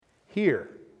here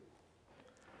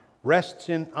rests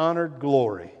in honored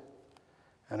glory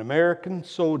an American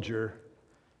soldier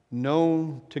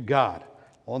known to God.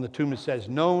 On the tomb it says,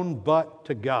 known but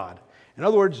to God. In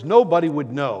other words, nobody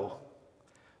would know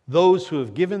those who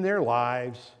have given their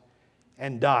lives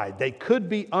and died. They could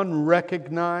be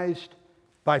unrecognized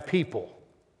by people,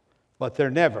 but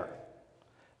they're never,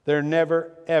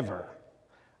 ever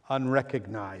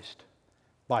unrecognized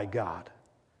by God.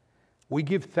 We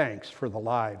give thanks for the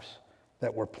lives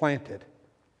that were planted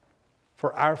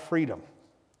for our freedom.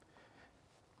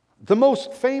 The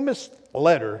most famous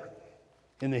letter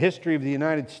in the history of the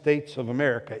United States of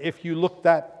America, if you look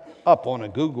that up on a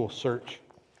Google search,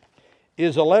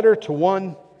 is a letter to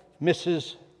one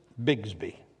Mrs.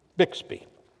 Bixby.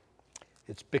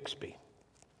 It's Bixby.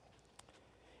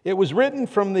 It was written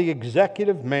from the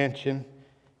Executive Mansion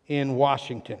in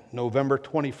Washington, November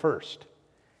 21st,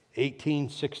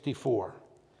 1864.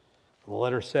 The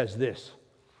letter says this: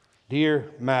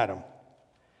 Dear Madam,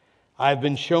 I have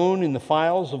been shown in the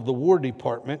files of the War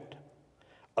Department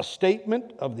a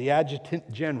statement of the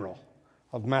Adjutant General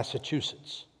of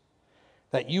Massachusetts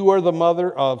that you are the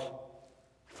mother of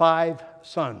 5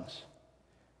 sons.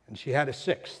 And she had a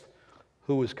 6th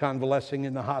who was convalescing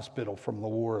in the hospital from the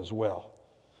war as well.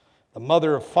 The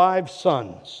mother of 5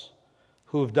 sons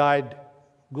who have died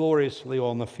gloriously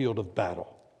on the field of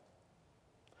battle.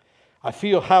 I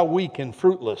feel how weak and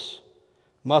fruitless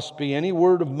must be any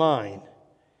word of mine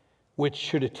which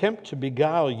should attempt to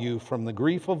beguile you from the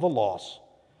grief of a loss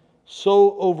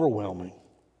so overwhelming.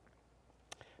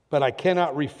 But I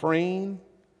cannot refrain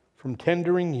from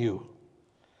tendering you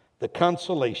the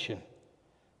consolation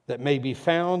that may be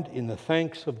found in the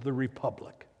thanks of the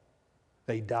Republic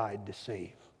they died to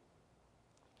save.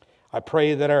 I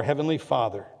pray that our Heavenly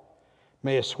Father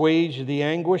may assuage the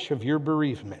anguish of your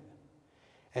bereavement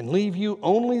and leave you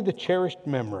only the cherished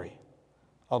memory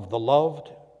of the loved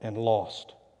and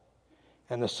lost,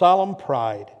 and the solemn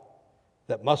pride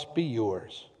that must be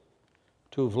yours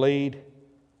to have laid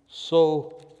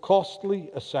so costly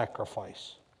a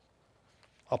sacrifice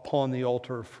upon the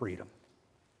altar of freedom.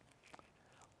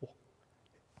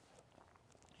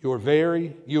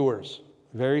 Yours,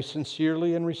 very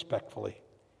sincerely and respectfully,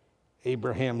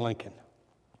 Abraham Lincoln.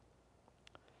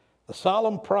 The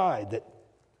solemn pride that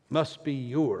must be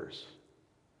yours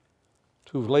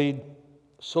to have laid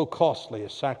so costly a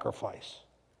sacrifice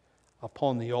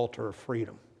upon the altar of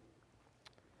freedom.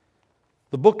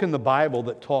 The book in the Bible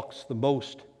that talks the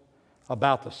most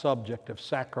about the subject of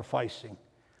sacrificing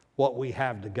what we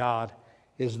have to God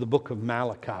is the book of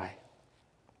Malachi.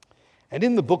 And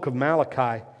in the book of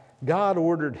Malachi, God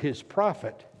ordered his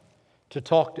prophet to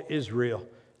talk to Israel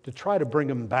to try to bring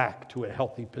them back to a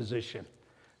healthy position.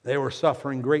 They were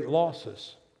suffering great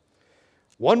losses.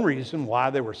 One reason why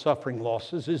they were suffering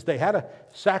losses is they had a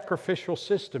sacrificial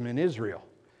system in Israel.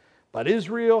 But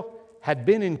Israel had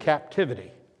been in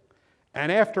captivity.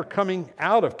 And after coming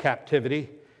out of captivity,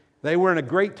 they were in a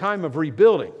great time of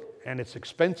rebuilding. And it's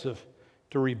expensive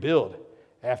to rebuild.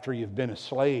 After you've been a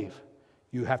slave,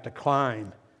 you have to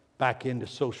climb back into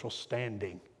social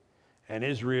standing. And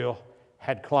Israel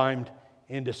had climbed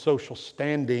into social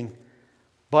standing,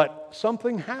 but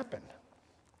something happened.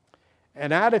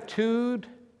 An attitude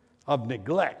of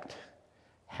neglect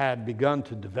had begun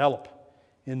to develop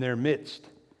in their midst.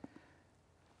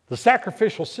 The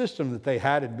sacrificial system that they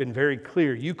had been very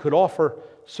clear. You could offer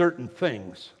certain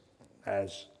things,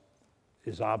 as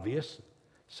is obvious,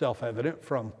 self-evident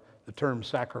from the term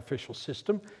sacrificial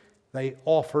system. They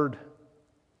offered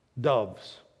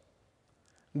doves,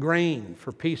 grain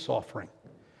for peace offering.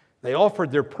 They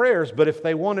offered their prayers, but if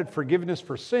they wanted forgiveness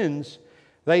for sins,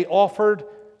 they offered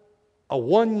a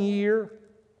 1-year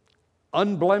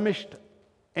unblemished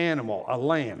animal, a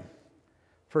lamb,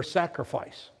 for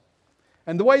sacrifice.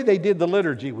 And the way they did the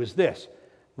liturgy was this.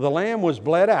 The lamb was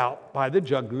bled out by the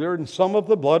jugular, and some of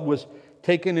the blood was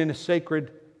taken in a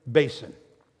sacred basin.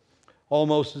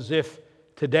 Almost as if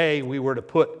today we were to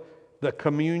put the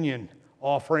communion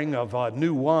offering of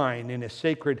new wine in a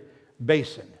sacred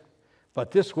basin.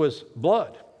 But this was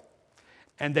blood.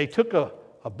 And they took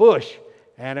a bush,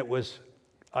 and it was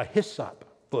a hyssop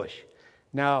bush.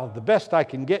 Now, the best I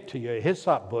can get to you, a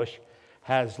hyssop bush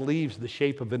has leaves the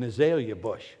shape of an azalea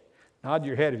bush. Nod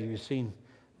your head if you've seen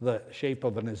the shape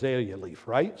of an azalea leaf,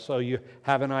 right? So you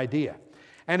have an idea.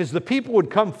 And as the people would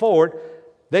come forward,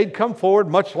 they'd come forward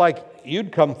much like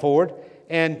you'd come forward,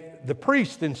 and the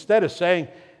priest, instead of saying,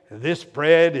 this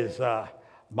bread is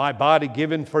my body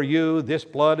given for you, this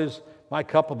blood is my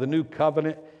cup of the new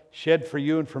covenant, shed for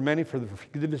you and for many for the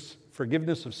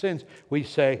forgiveness of sins, we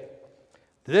say,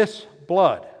 this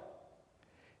blood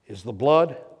is the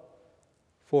blood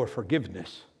for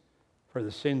forgiveness for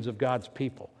the sins of God's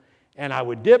people. And I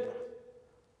would dip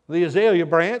the azalea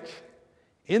branch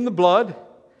in the blood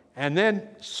and then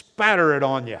spatter it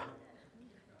on you.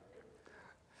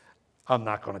 I'm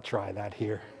not going to try that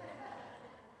here.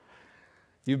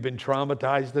 You've been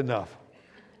traumatized enough.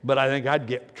 But I think I'd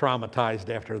get traumatized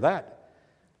after that.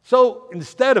 So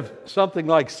instead of something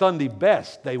like Sunday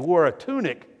best, they wore a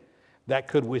tunic that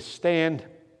could withstand,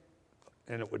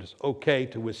 and it was okay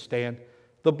to withstand,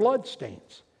 the blood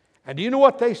stains. And do you know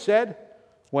what they said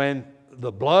when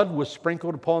the blood was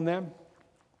sprinkled upon them?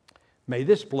 May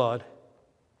this blood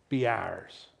be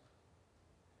ours,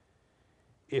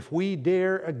 if we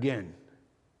dare again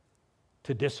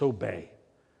to disobey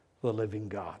the living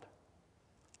God.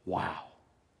 Wow.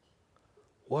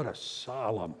 What a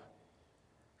solemn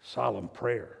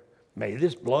prayer. May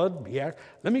this blood be ours.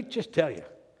 Let me just tell you,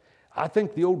 I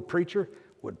think the old preacher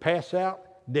would pass out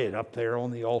dead up there on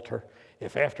the altar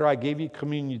if after I gave you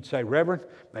communion you'd say, Reverend,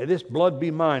 may this blood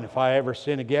be mine if I ever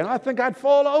sin again. I think I'd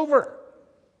fall over.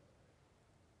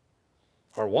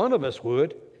 Or one of us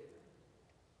would.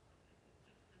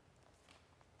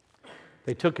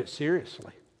 They took it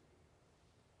seriously.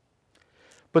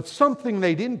 But something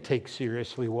they didn't take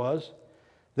seriously was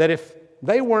that if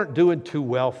they weren't doing too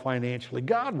well financially,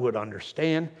 God would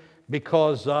understand,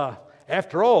 because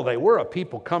after all, they were a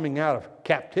people coming out of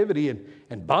captivity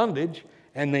and bondage,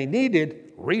 and they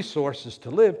needed resources to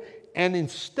live. And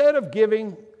instead of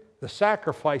giving the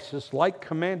sacrifices like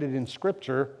commanded in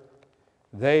Scripture,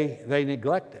 they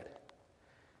neglected.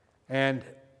 And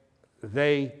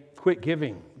they quit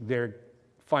giving their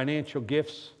financial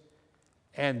gifts,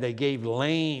 and they gave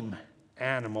lame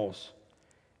animals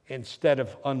instead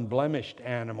of unblemished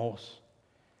animals.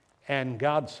 And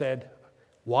God said,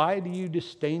 why do you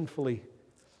disdainfully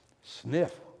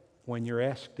sniff when you're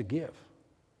asked to give?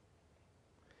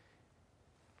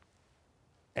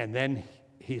 And then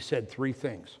he said three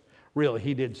things. Really,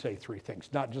 he did say three things,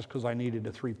 not just because I needed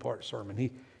a three-part sermon.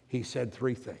 He said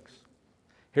three things.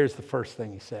 Here's the first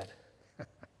thing he said.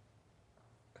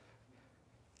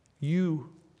 You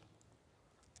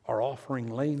are offering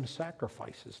lame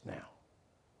sacrifices now.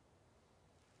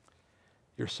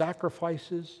 Your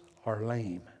sacrifices are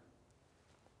lame.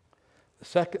 The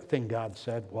second thing God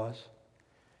said was,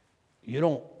 you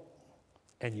don't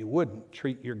and you wouldn't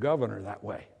treat your governor that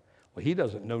way. Well, he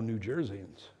doesn't know New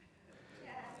Jerseyans.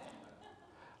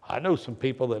 I know some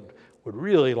people that would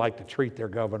really like to treat their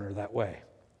governor that way.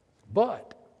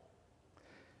 But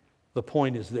the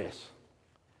point is this.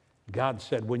 God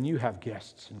said, when you have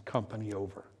guests and company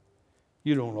over,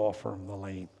 you don't offer them the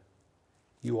lame.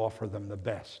 You offer them the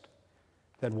best.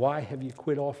 Then why have you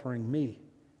quit offering me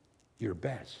your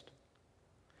best?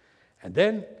 And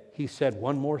then he said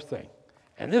one more thing.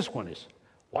 And this one is,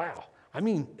 wow. I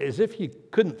mean, as if you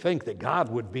couldn't think that God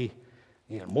would be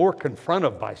more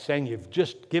confrontive by saying, you've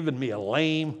just given me a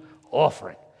lame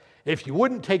offering. If you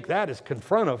wouldn't take that as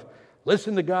confrontive,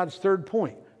 listen to God's third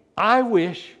point. I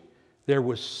wish there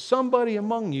was somebody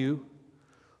among you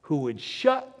who would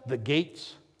shut the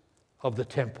gates of the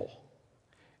temple.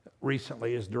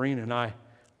 Recently, as Doreen and I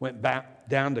went back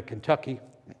down to Kentucky,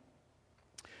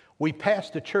 we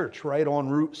passed a church right on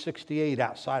Route 68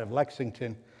 outside of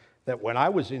Lexington that when I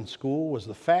was in school was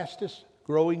the fastest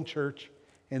growing church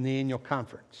in the annual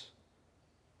conference.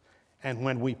 And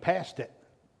when we passed it,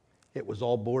 it was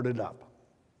all boarded up.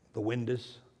 The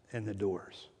windows and the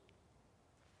doors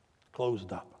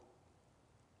closed up.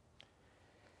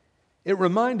 It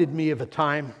reminded me of a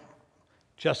time,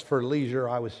 just for leisure,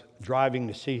 I was driving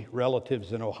to see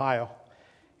relatives in Ohio,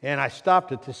 and I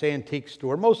stopped at this antique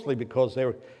store, mostly because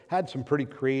they had some pretty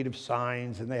creative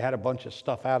signs, and they had a bunch of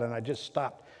stuff out, and I just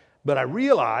stopped. But I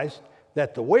realized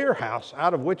that the warehouse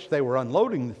out of which they were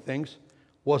unloading the things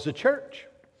was a church.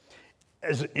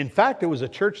 In fact, it was a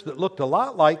church that looked a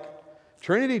lot like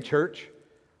Trinity Church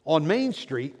on Main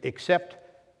Street, except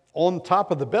on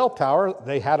top of the bell tower,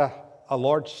 they had a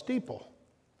large steeple.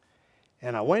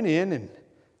 And I went in, and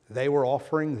they were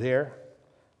offering there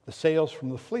the sales from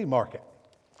the flea market.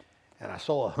 And I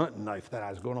saw a hunting knife that I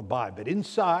was going to buy. But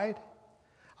inside,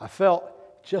 I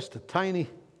felt just a tiny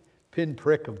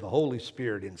pinprick of the Holy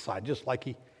Spirit inside, just like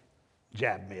he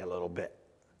jabbed me a little bit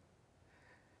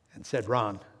and said,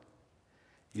 Ron,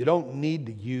 you don't need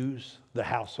to use the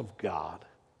house of God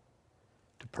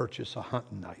to purchase a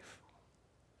hunting knife.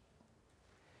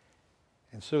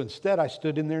 And so instead I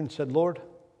stood in there and said, Lord,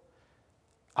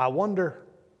 I wonder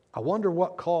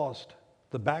what caused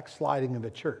the backsliding of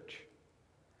a church,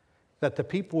 that the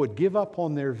people would give up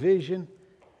on their vision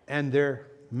and their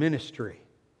ministry.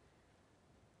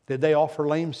 Did they offer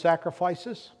lame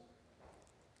sacrifices?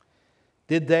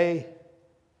 Did they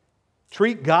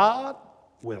treat God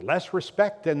with less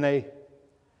respect than they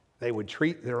would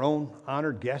treat their own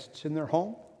honored guests in their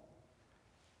home?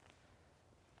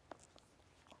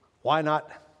 Why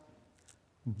not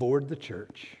board the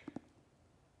church?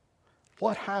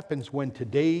 What happens when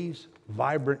today's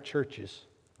vibrant churches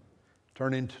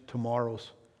turn into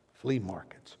tomorrow's flea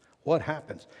markets? What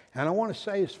happens? And I want to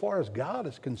say, as far as God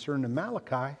is concerned in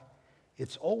Malachi,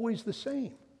 it's always the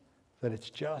same, that it's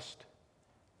just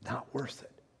not worth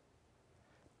it.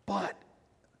 But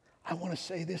I want to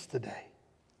say this today.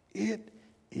 It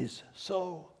is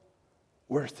so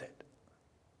worth it.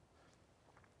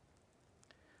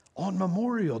 On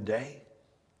Memorial Day,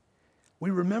 we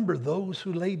remember those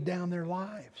who laid down their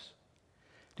lives.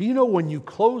 Do you know when you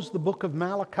close the book of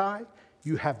Malachi,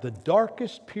 you have the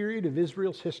darkest period of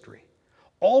Israel's history?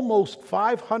 Almost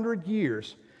 500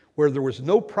 years where there was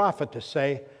no prophet to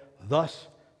say, "Thus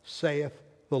saith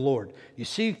the Lord." You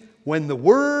see, when the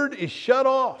word is shut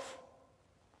off,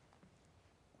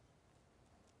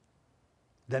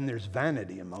 then there's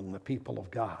vanity among the people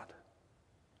of God.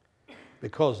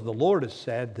 Because the Lord has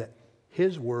said that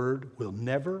His word will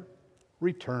never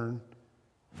return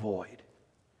void.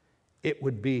 It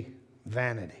would be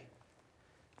vanity.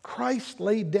 Christ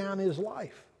laid down His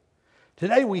life.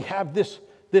 Today we have this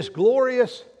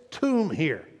glorious tomb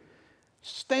here,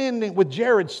 standing with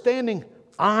Jared, standing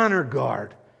honor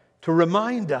guard to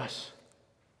remind us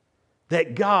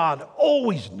that God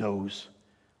always knows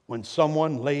when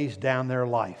someone lays down their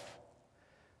life.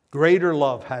 Greater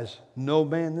love has no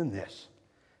man than this,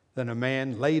 than a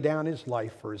man lay down his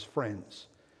life for his friends.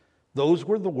 Those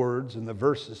were the words and the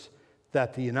verses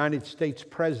that the United States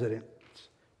presidents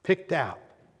picked out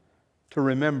to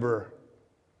remember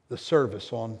the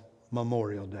service on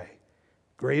Memorial Day.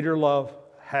 Greater love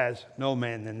has no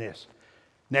man than this.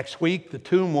 Next week, the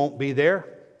tomb won't be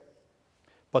there,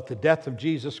 but the death of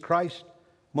Jesus Christ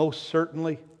most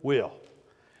certainly will.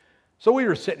 So we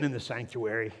were sitting in the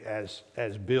sanctuary as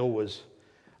Bill was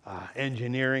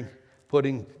engineering,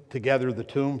 putting together the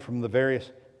tomb from the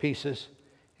various pieces.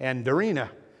 And Dorina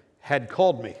had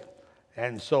called me.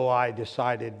 And so I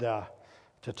decided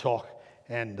to talk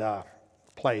and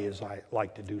play as I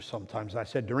like to do sometimes. I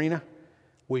said, "Dorina,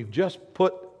 we've just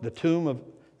put the tomb of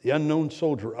the unknown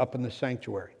soldier up in the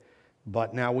sanctuary.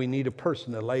 But now we need a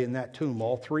person to lay in that tomb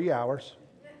all 3 hours.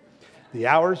 The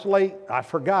hour's late. I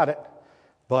forgot it.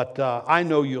 But I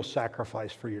know you'll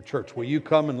sacrifice for your church. Will you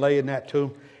come and lay in that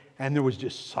tomb?" And there was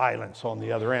just silence on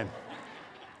the other end.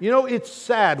 You know, it's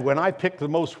sad when I pick the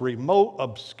most remote,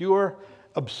 obscure,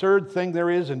 absurd thing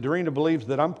there is, and Dorina believes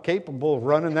that I'm capable of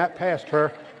running that past her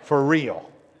for real.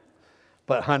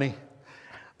 But honey,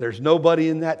 there's nobody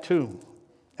in that tomb.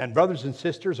 And brothers and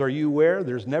sisters, are you aware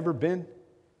there's never been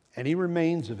any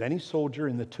remains of any soldier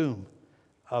in the tomb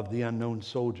of the unknown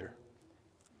soldier?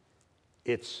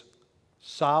 It's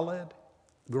solid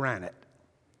granite.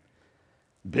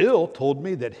 Bill told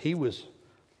me that he was,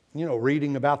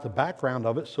 reading about the background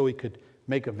of it so he could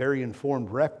make a very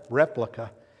informed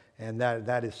replica. And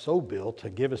that is so, Bill, to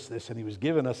give us this. And he was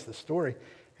giving us the story.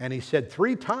 And he said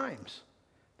 3 times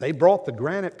they brought the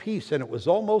granite piece, and it was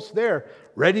almost there,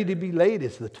 ready to be laid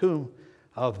as the tomb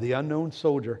of the unknown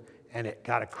soldier. And it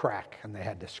got a crack, and they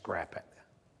had to scrap it.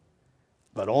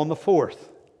 But on the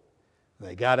 4th,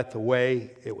 they got it the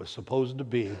way it was supposed to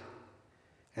be,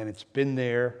 and it's been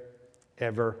there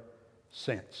ever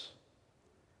since.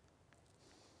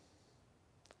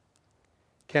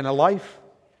 Can a life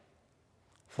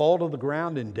fall to the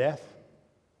ground in death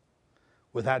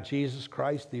without Jesus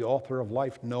Christ, the author of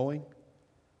life, knowing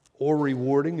or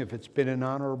rewarding if it's been an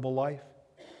honorable life?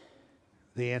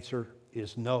 The answer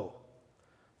is no.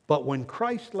 But when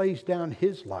Christ lays down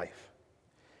His life,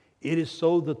 it is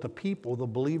so that the people, the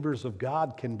believers of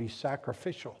God, can be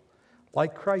sacrificial,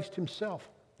 like Christ Himself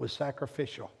was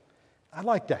sacrificial. I'd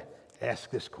like to ask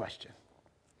this question.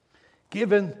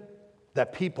 Given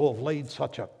that people have laid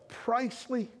such a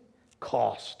pricely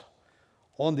cost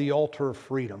on the altar of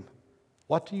freedom,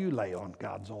 what do you lay on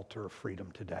God's altar of freedom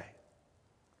today?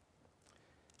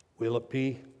 Will it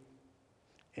be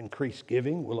increased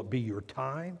giving? Will it be your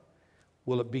time?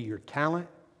 Will it be your talent?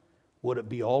 Would it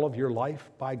be all of your life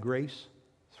by grace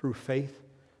through faith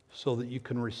so that you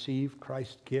can receive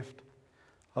Christ's gift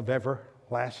of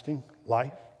everlasting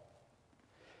life?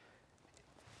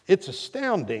 It's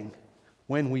astounding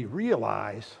when we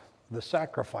realize the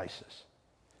sacrifices.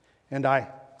 And I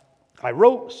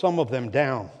wrote some of them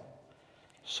down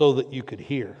so that you could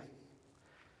hear.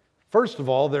 First of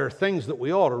all, there are things that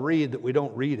we ought to read that we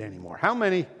don't read anymore. How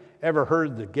many ever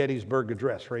heard the Gettysburg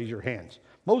Address? Raise your hands.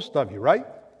 Most of you, right?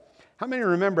 How many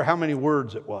remember how many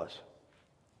words it was?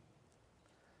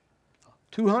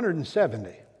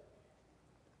 270.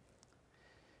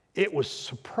 It was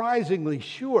surprisingly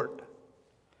short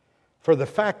for the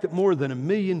fact that more than 1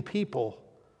 million people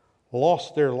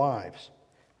lost their lives.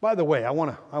 By the way, I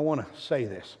want to say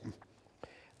this.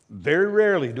 Very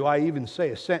rarely do I even say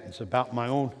a sentence about my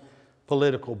own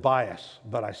political bias,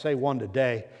 but I say one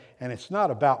today, and it's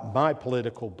not about my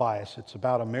political bias, it's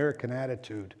about American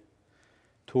attitude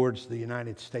towards the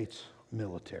United States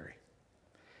military.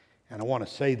 And I want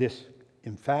to say this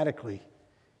emphatically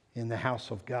in the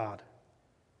house of God.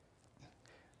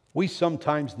 We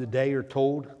sometimes today are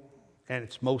told, and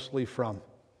it's mostly from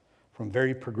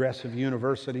very progressive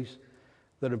universities,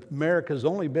 that America's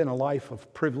only been a life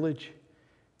of privilege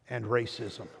and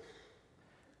racism.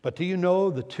 But do you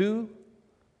know the two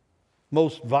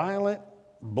most violent,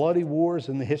 bloody wars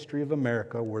in the history of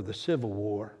America were the Civil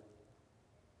War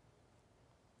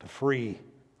to free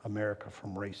America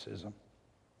from racism,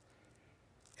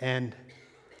 and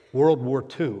World War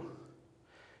II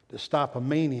to stop a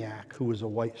maniac who was a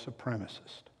white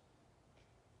supremacist.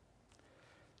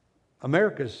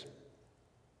 America's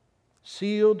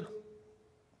sealed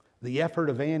the effort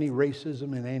of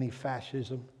anti-racism and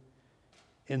anti-fascism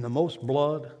in the most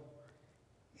blood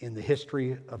in the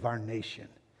history of our nation.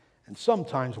 And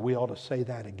sometimes we ought to say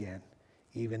that again,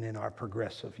 even in our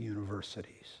progressive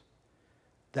universities,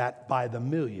 that by the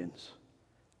millions,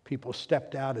 people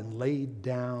stepped out and laid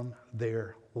down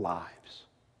their lives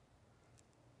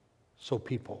so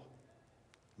people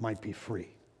might be free.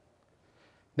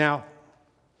 Now,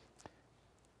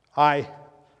 I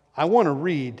want to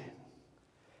read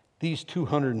these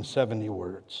 270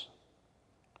 words.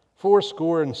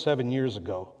 77 years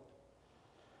ago,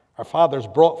 our fathers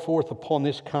brought forth upon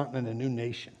this continent a new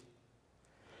nation,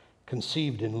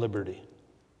 conceived in liberty,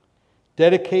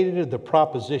 dedicated to the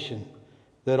proposition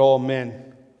that all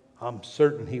men, I'm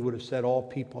certain he would have said all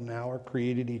people now, are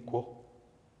created equal.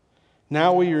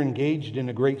 Now we are engaged in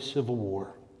a great civil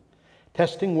war,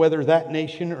 testing whether that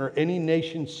nation or any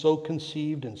nation so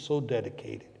conceived and so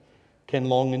dedicated can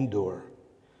long endure.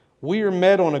 We are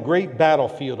met on a great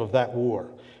battlefield of that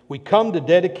war. We come to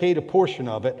dedicate a portion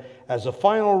of it as a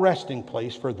final resting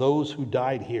place for those who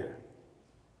died here,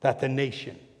 that the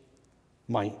nation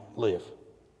might live.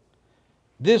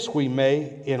 This we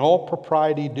may in all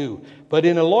propriety do, but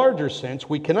in a larger sense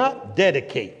we cannot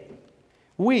dedicate.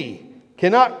 We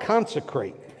cannot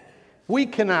consecrate. We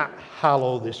cannot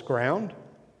hallow this ground.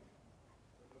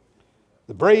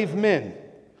 The brave men,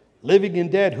 living and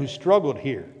dead, who struggled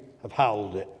here have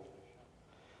hallowed it.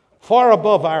 Far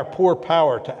above our poor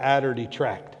power to add or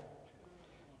detract.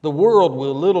 The world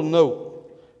will little note,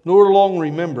 nor long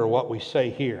remember what we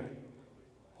say here,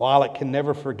 while it can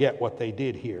never forget what they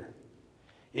did here.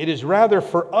 It is rather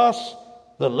for us,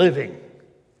 the living,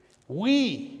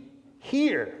 we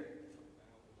here,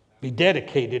 be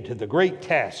dedicated to the great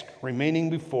task remaining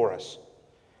before us,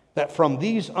 that from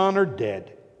these honored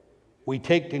dead we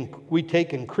take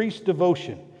increased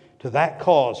devotion to that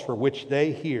cause for which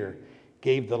they here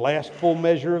gave the last full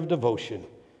measure of devotion,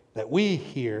 that we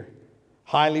here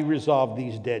highly resolve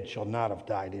these dead shall not have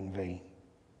died in vain,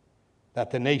 that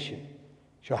the nation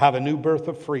shall have a new birth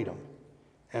of freedom,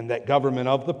 and that government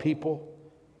of the people,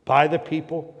 by the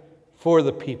people, for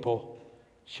the people,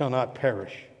 shall not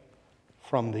perish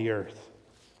from the earth.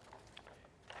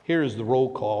 Here is the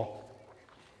roll call.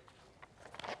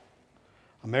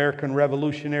 American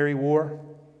Revolutionary War,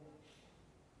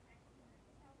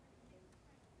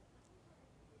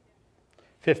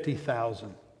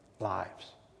 50,000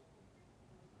 lives.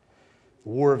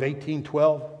 War of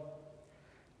 1812,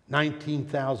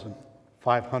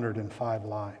 19,505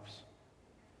 lives.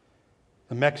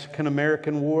 The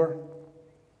Mexican-American War,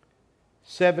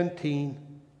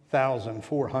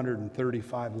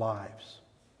 17,435 lives.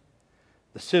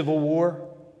 The Civil War,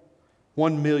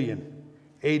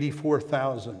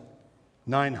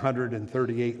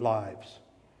 1,084,938 lives.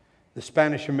 The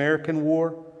Spanish-American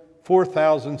War,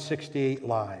 4,068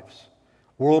 lives.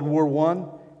 World War I,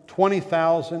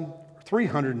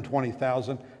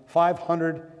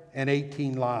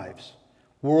 320,518 lives.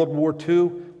 World War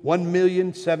II,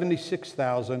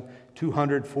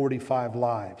 1,076,245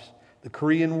 lives. The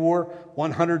Korean War,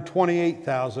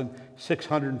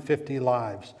 128,650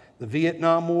 lives. The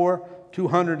Vietnam War,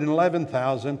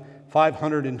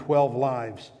 211,512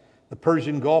 lives. The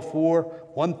Persian Gulf War,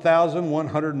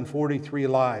 1,143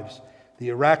 lives. The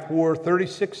Iraq War,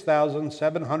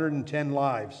 36,710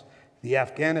 lives. The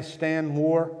Afghanistan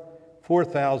War,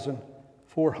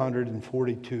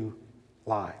 4,442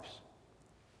 lives.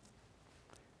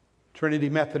 Trinity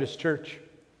Methodist Church,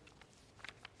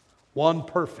 one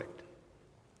perfect,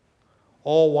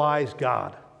 all-wise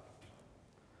God,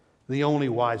 the only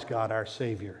wise God, our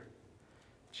Savior,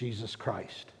 Jesus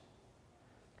Christ,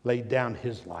 laid down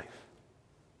his life.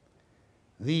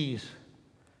 These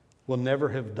will never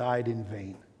have died in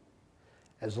vain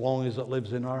as long as it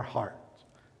lives in our hearts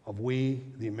of we,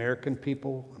 the American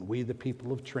people, and we, the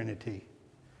people of Trinity,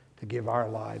 to give our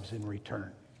lives in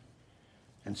return.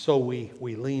 And so we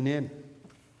lean in.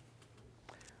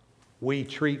 We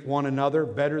treat one another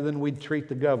better than we'd treat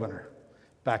the governor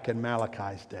back in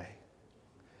Malachi's day.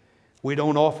 We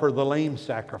don't offer the lame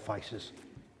sacrifices.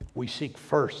 We seek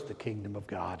first the kingdom of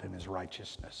God and his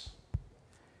righteousness.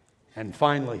 And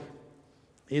finally,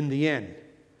 in the end,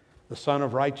 the Son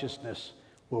of Righteousness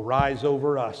will rise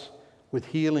over us with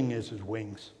healing as his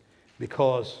wings,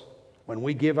 because when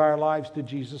we give our lives to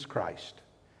Jesus Christ,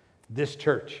 this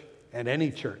church and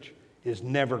any church is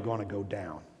never going to go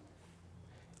down.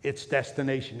 Its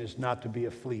destination is not to be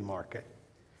a flea market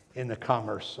in the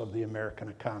commerce of the American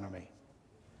economy.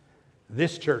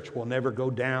 This church will never go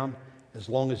down as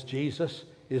long as Jesus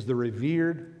is the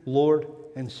revered Lord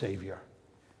and Savior.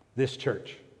 This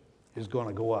church is going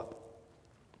to go up.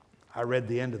 I read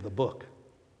the end of the book,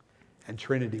 and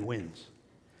Trinity wins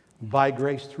by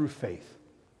grace through faith.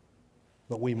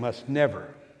 But we must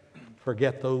never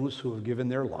forget those who have given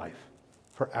their life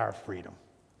for our freedom,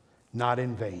 not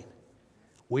in vain.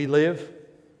 We live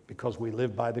because we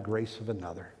live by the grace of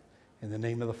another. In the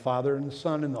name of the Father, and the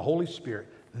Son, and the Holy Spirit.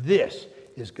 This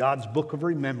is God's book of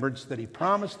remembrance that he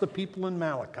promised the people in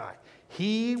Malachi.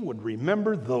 He would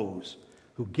remember those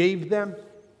who gave him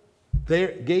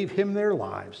their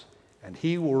lives, and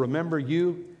he will remember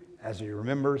you as he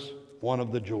remembers one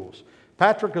of the jewels.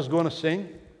 Patrick is going to sing.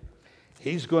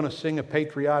 He's going to sing a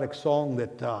patriotic song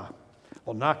that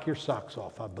will knock your socks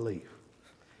off, I believe.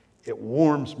 It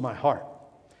warms my heart.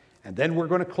 And then we're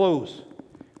going to close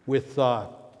with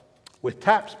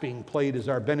taps being played as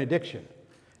our benediction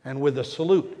and with a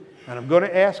salute. And I'm going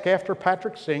to ask after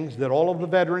Patrick sings that all of the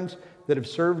veterans that have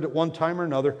served at one time or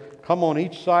another come on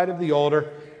each side of the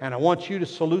altar, and I want you to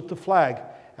salute the flag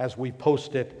as we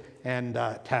post it and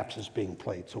taps is being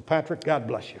played. So Patrick, God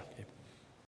bless you.